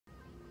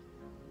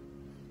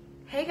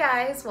Hey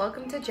guys,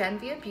 welcome to Gen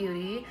Via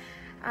Beauty.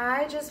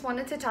 I just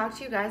wanted to talk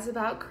to you guys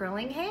about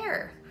curling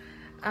hair.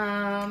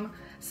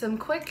 Some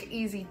quick,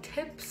 easy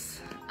tips,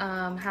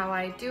 how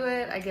I do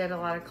it. I get a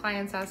lot of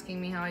clients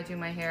asking me how I do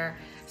my hair.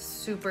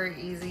 Super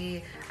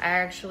easy. I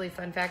actually,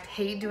 fun fact,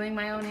 hate doing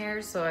my own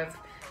hair, so I've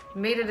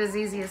made it as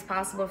easy as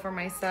possible for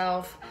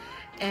myself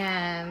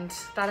and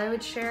thought I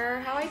would share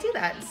how I do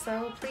that.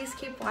 So please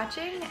keep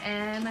watching,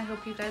 and I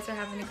hope you guys are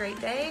having a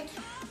great day,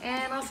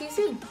 and I'll see you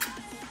soon.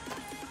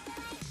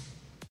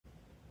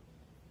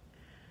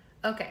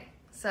 Okay,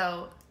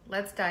 so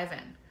let's dive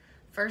in.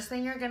 First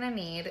thing you're gonna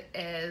need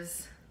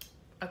is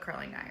a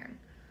curling iron.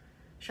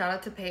 Shout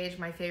out to Paige.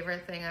 My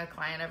favorite thing a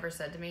client ever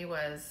said to me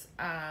was,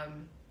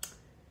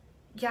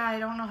 yeah, I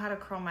don't know how to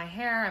curl my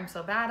hair. I'm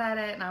so bad at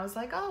it. And I was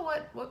like, oh,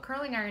 what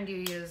curling iron do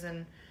you use?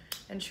 And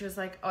she was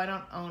like, oh, I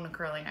don't own a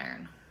curling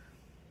iron.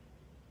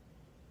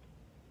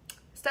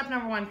 Step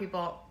number one,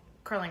 people,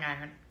 curling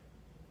iron.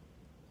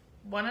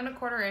 1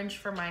 1/4 inch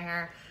for my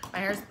hair. My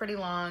hair's pretty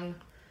long.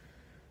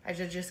 I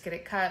should just get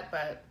it cut,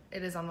 but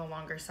it is on the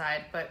longer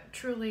side. But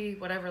truly,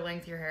 whatever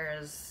length your hair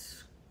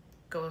is,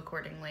 go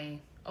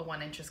accordingly. A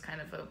 1 inch is kind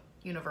of a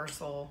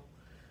universal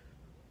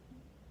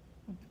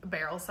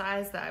barrel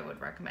size that I would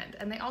recommend.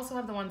 And they also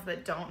have the ones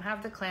that don't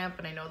have the clamp,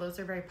 and I know those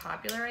are very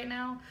popular right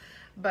now.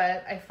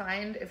 But I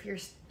find if you're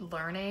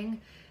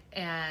learning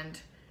and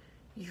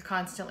you're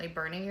constantly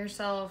burning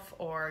yourself,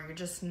 or you're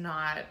just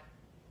not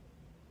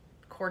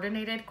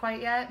coordinated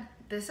quite yet,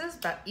 this is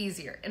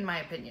easier in my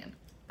opinion,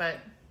 but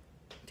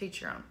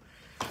teach your own.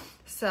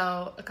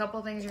 So a couple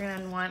things you're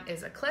gonna want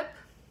is a clip.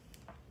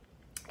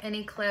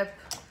 Any clip,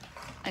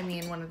 I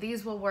mean, one of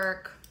these will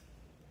work,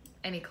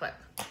 any clip.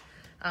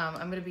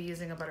 I'm gonna be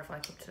using a butterfly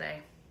clip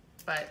today,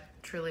 but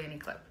truly any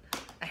clip.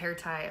 A hair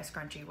tie, a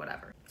scrunchie,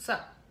 whatever. So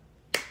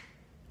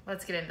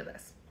let's get into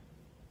this.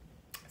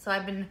 So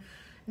I've been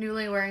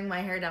newly wearing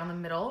my hair down the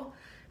middle,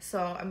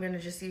 so I'm gonna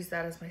just use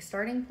that as my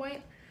starting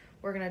point.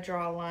 We're gonna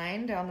draw a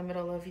line down the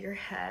middle of your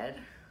head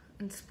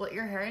and split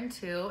your hair in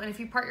two. And if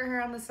you part your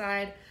hair on the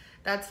side,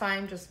 that's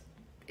fine.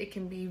 It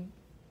can be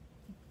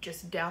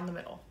just down the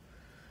middle.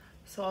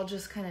 So I'll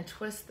just kind of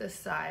twist this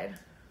side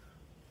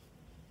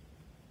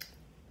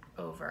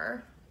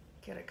over,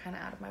 get it kind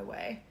of out of my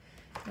way.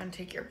 I'm gonna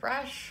take your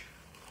brush,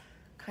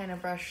 kind of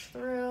brush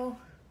through,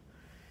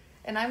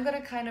 and I'm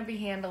gonna kind of be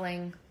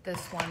handling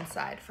this one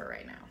side for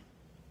right now.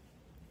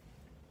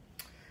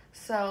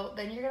 So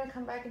then you're gonna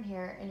come back in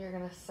here and you're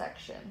gonna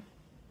section.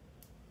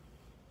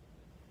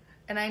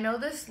 And I know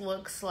this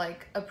looks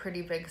like a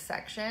pretty big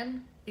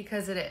section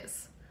because it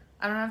is.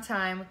 I don't have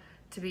time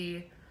to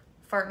be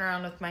farting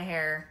around with my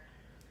hair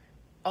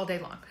all day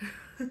long.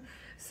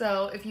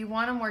 So if you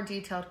want a more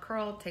detailed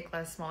curl, take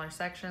less smaller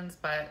sections,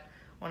 but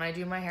when I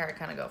do my hair, I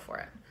kind of go for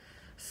it.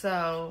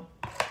 So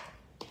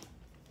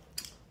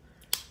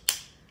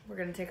we're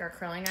gonna take our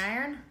curling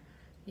iron.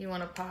 You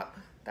wanna pop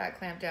that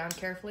clamp down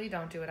carefully.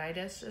 Don't do what I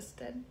just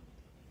did.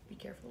 Be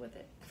careful with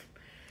it.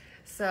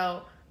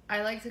 So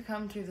I like to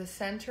come through the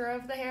center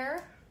of the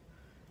hair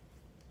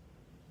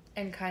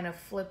and kind of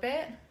flip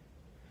it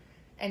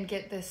and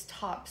get this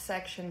top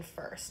section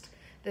first.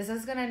 This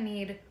is gonna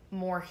need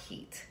more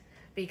heat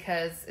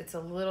because it's a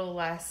little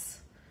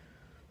less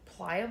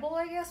pliable,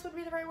 I guess would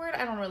be the right word.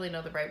 I don't really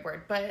know the right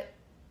word, but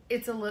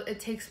it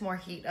takes more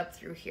heat up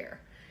through here.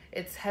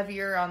 It's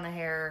heavier on the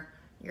hair.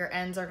 Your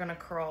ends are gonna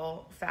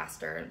curl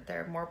faster.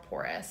 They're more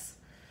porous.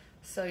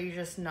 So you're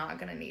just not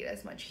gonna need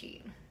as much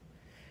heat.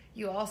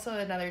 You also,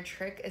 another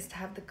trick is to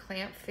have the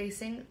clamp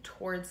facing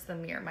towards the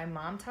mirror. My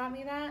mom taught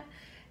me that,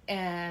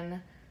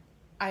 and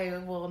I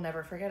will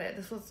never forget it.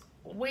 This was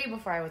way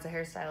before I was a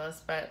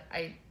hairstylist, but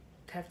I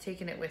have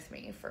taken it with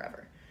me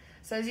forever.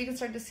 So as you can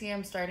start to see,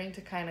 I'm starting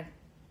to kind of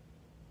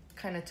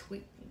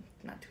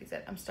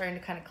I'm starting to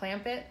kind of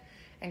clamp it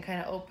and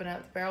kind of open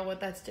up the barrel. What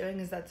that's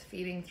doing is that's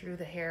feeding through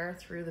the hair,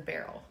 through the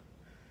barrel.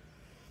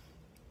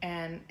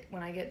 And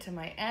when I get to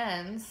my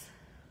ends,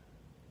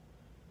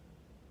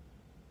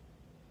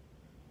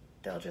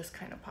 they'll just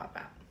kind of pop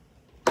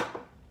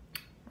out,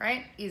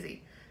 right?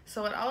 Easy.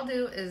 So what I'll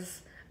do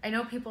is, I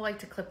know people like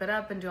to clip it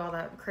up and do all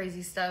that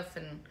crazy stuff,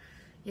 and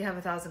you have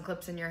 1,000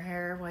 clips in your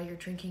hair while you're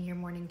drinking your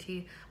morning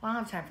tea. Well, I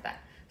don't have time for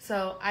that.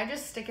 So I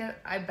just stick it,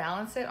 I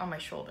balance it on my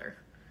shoulder,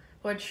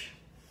 which,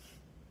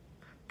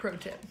 pro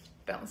tip,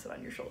 balance it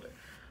on your shoulder.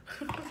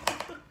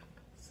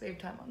 Save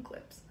time on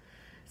clips.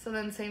 So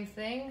then same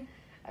thing,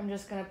 I'm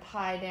just gonna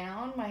pie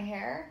down my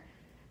hair.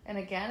 And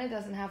again, it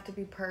doesn't have to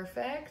be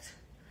perfect.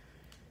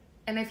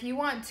 And if you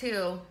want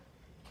to,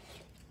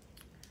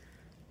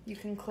 you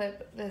can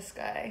clip this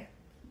guy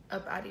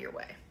up out of your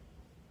way.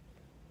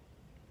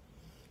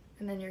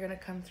 And then you're gonna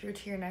come through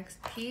to your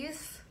next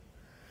piece,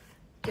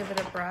 give it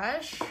a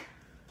brush.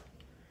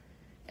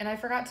 And I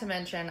forgot to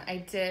mention, I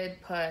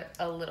did put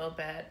a little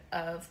bit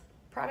of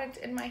product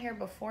in my hair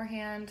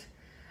beforehand.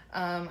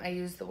 I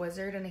used the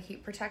Wizard and a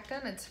heat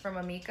protectant. It's from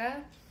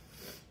Amika.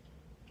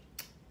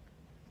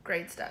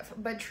 Great stuff.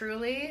 But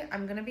truly,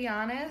 I'm gonna be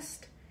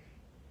honest,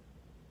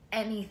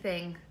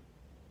 anything,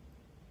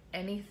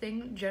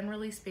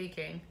 generally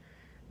speaking,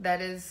 that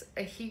is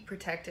a heat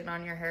protectant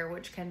on your hair,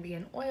 which can be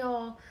an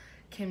oil,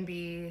 can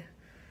be,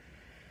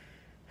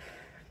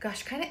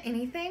 gosh, kind of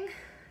anything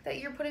that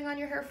you're putting on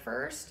your hair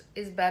first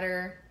is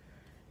better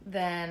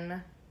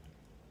than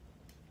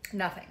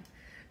nothing,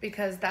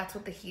 because that's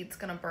what the heat's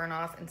gonna burn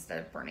off instead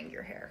of burning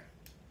your hair.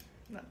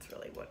 That's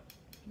really what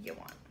you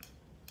want.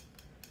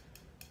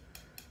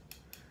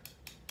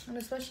 And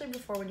especially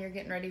before, when you're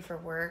getting ready for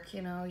work,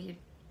 you know,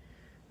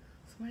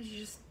 sometimes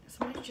you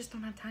just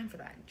don't have time for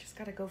that. You just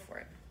gotta go for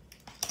it.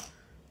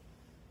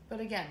 But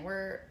again,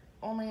 we're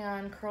only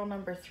on curl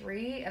number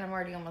 3 and I'm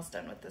already almost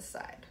done with this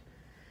side.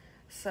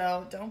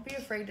 So don't be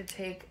afraid to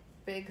take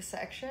big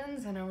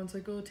sections. And everyone's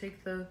like, oh,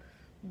 take the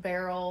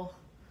barrel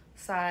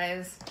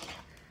size.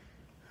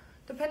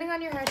 Depending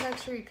on your hair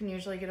texture, you can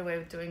usually get away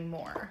with doing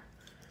more.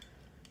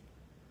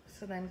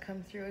 So then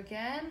come through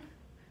again,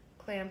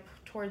 clamp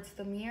towards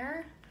the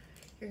mirror.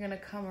 You're gonna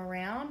come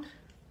around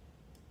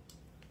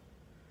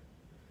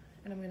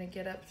and I'm gonna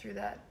get up through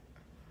that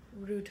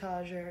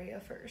routage area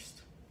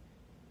first.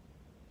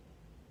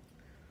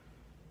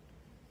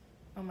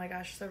 Oh my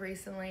gosh, so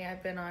recently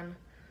I've been on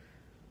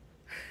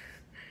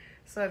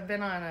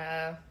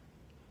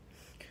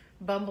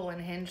Bumble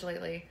and Hinge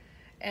lately,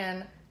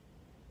 and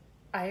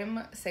I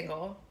am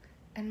single,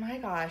 and my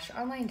gosh,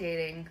 online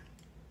dating,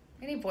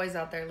 any boys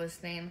out there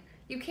listening,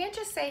 you can't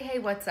just say, hey,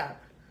 what's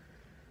up?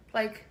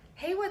 Like,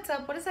 hey, what's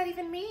up? What does that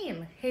even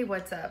mean? Hey,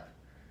 what's up?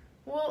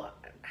 Well,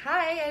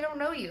 hi, I don't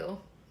know you.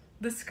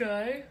 This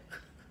guy.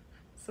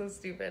 So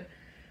stupid.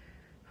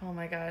 Oh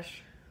my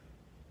gosh.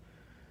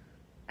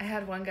 I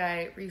had one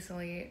guy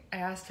recently, I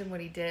asked him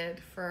what he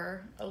did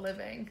for a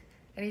living,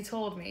 and he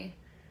told me,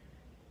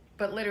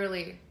 but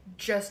literally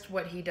just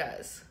what he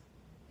does.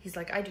 He's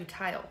like, I do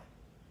tile.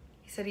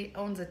 He said he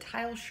owns a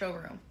tile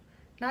showroom.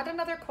 Not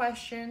another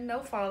question,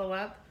 no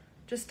follow-up,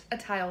 just a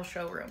tile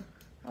showroom.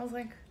 I was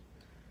like,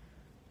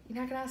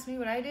 you're not gonna ask me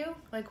what I do?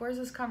 Like, where's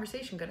this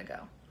conversation gonna go?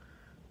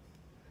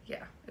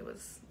 Yeah,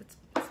 it's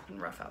been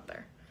rough out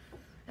there.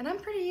 And I'm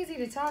pretty easy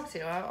to talk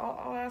to.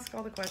 I'll ask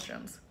all the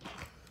questions.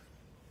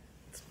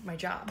 It's my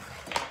job.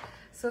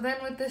 So then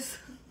with this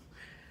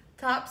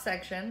top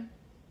section,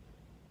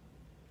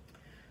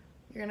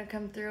 you're gonna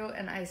come through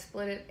and I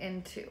split it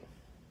in 2.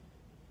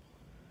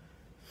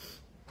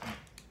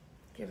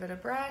 Give it a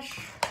brush,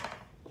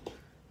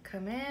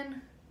 come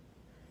in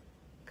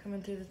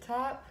through the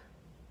top,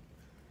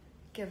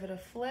 give it a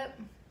flip.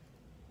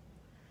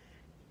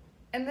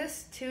 And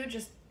this too,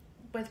 just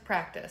with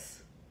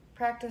practice.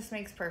 Practice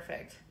makes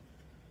perfect.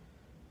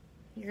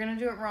 You're gonna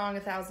do it wrong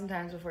 1,000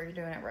 times before you're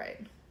doing it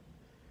right.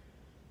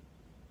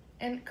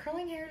 And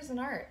curling hair is an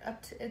art.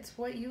 It's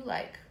what you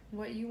like,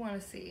 what you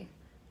want to see,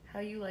 how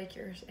you like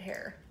your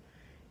hair,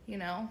 you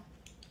know?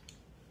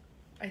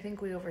 I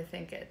think we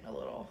overthink it a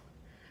little.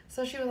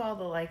 Especially with all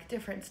the like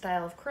different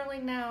style of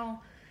curling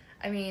now.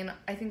 I mean,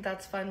 I think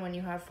that's fun when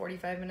you have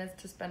 45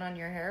 minutes to spend on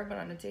your hair, but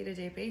on a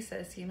day-to-day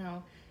basis, you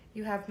know,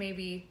 you have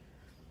maybe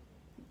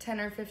 10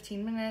 or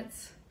 15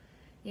 minutes,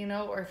 you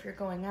know, or if you're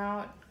going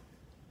out,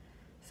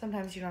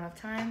 sometimes you don't have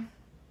time.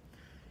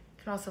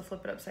 You can also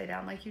flip it upside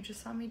down like you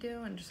just saw me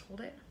do and just hold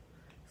it.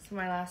 So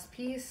my last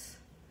piece.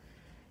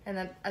 And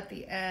then at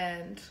the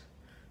end,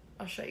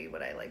 I'll show you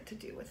what I like to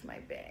do with my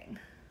bang.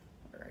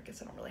 Or I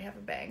guess I don't really have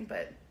a bang,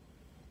 but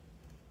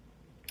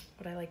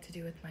what I like to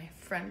do with my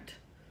front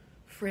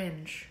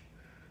fringe.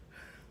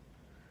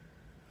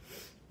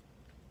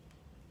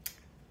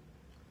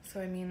 So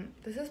I mean,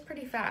 this is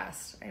pretty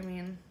fast. I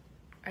mean,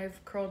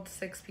 I've curled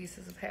 6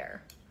 pieces of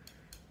hair.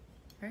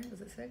 Right,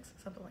 was it 6?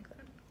 Something like that.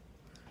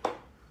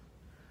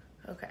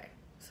 Okay,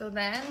 so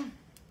then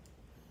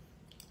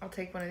I'll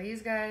take one of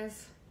these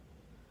guys,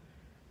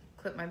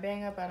 clip my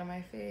bang up out of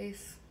my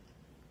face,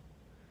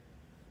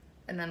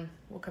 and then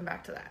we'll come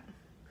back to that.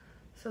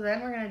 So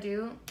then we're gonna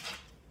do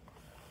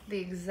the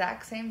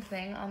exact same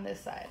thing on this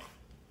side.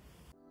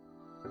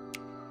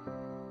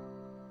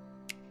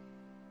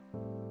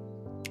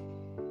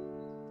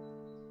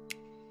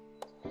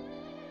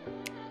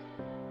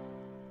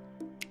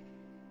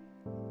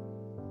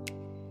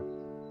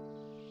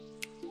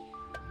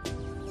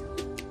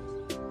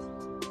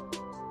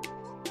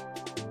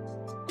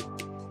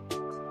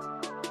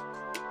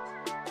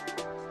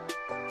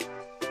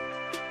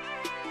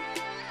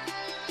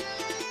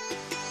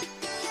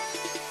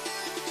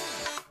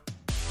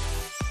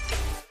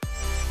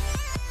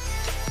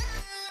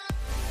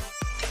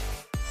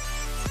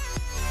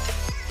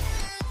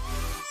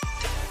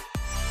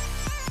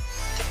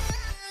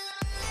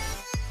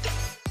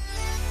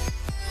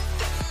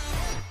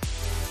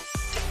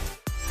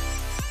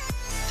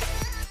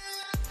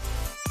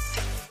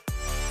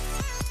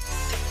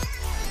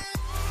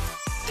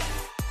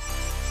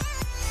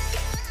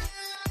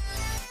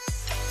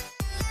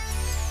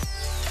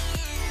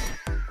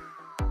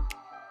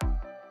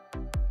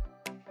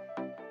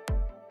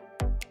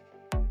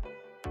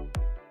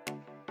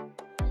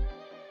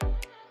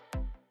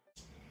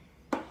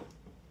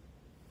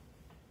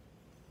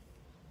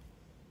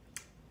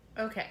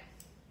 Okay,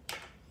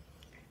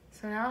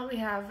 so now that we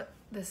have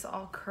this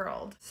all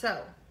curled,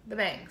 so the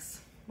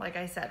bangs, like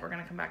I said, we're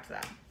gonna come back to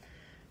that.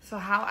 So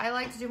how I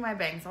like to do my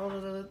bangs,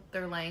 although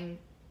they're laying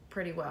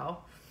pretty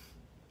well,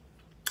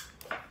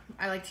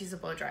 I like to use a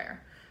blow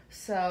dryer.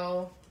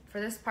 So for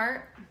this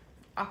part,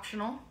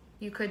 optional.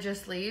 You could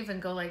just leave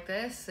and go like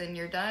this and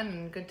you're done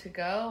and good to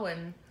go,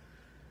 and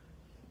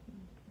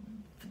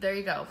there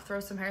you go. Throw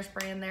some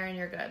hairspray in there and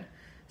you're good.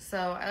 So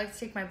I like to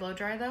take my blow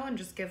dry though and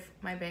just give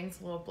my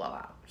bangs a little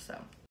blowout. So.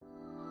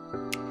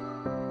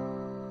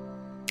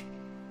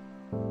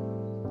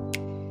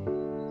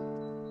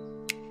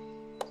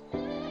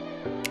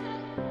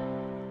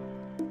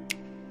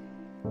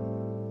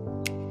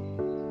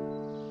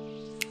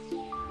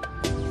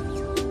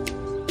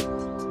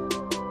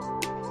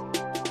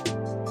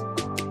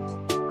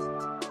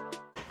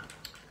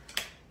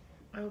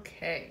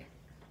 Okay,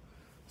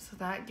 so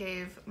that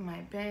gave my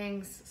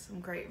bangs some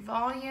great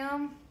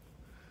volume.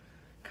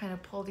 Kind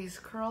of pull these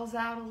curls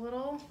out a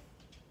little.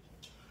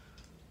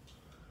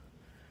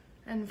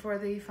 And for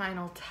the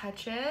final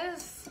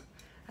touches,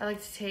 I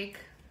like to take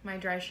my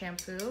dry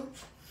shampoo,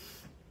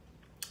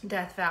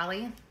 Death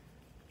Valley,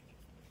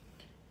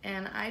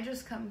 and I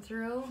just come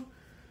through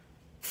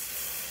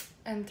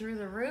and through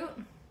the root,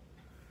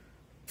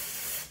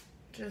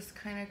 just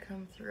kind of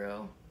come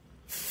through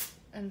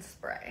and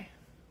spray.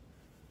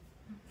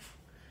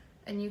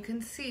 And you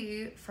can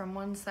see from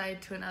one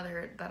side to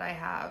another that I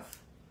have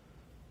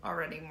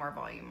already more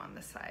volume on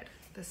this side.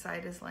 This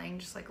side is laying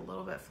just like a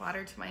little bit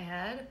flatter to my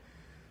head.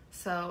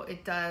 So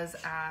it does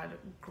add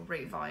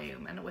great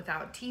volume, and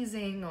without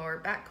teasing or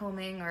back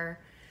combing or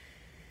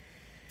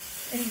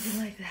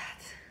anything like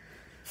that.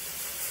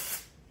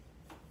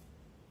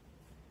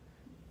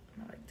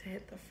 I like to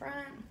hit the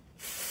front.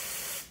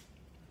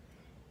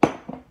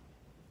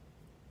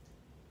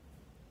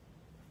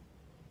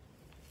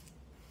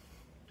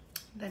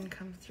 Then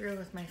come through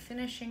with my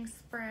finishing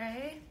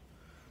spray.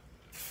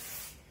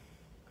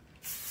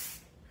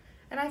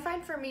 And I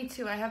find for me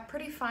too, I have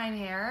pretty fine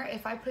hair.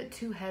 If I put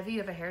too heavy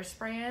of a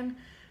hairspray in,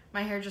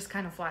 my hair just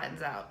kind of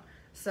flattens out.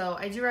 So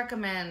I do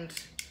recommend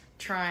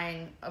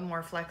trying a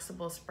more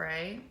flexible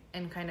spray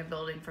and kind of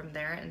building from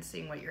there and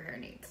seeing what your hair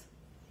needs.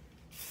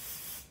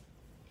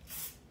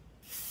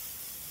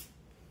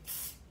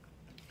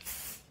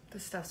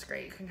 This stuff's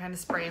great. You can kind of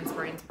spray and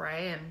spray and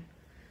spray, and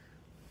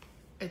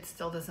it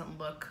still doesn't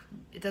look,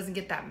 it doesn't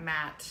get that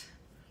matte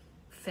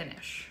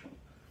finish.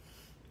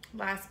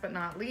 Last but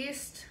not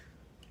least,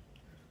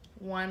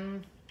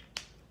 one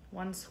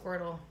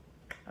squirtle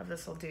of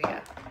this will do ya.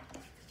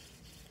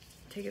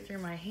 Take it through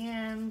my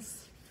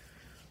hands,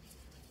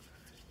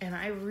 and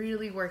I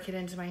really work it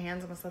into my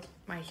hands. Almost let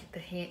the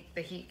heat,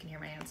 you can hear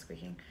my hands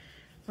squeaking.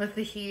 Let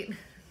the heat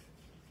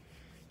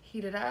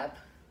heat it up,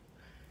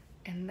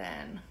 and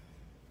then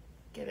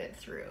get it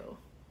through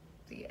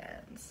the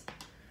ends.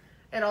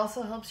 It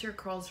also helps your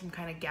curls from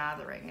kind of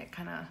gathering. It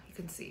kind of, you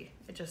can see,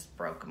 it just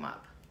broke them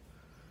up.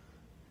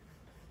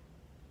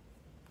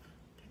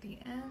 To the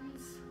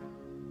ends.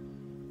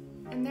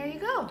 And there you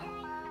go.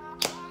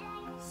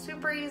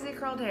 Super easy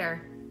curled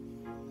hair.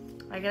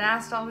 I get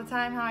asked all the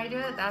time how I do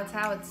it. That's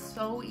how. It's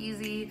so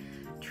easy.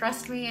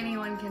 Trust me,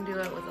 anyone can do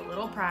it with a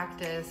little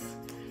practice.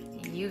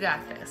 You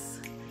got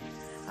this.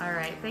 All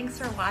right, thanks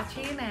for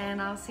watching,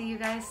 and I'll see you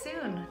guys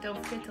soon.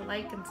 Don't forget to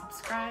like and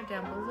subscribe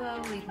down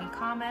below. Leave me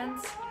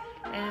comments.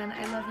 And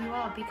I love you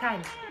all. Be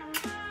kind.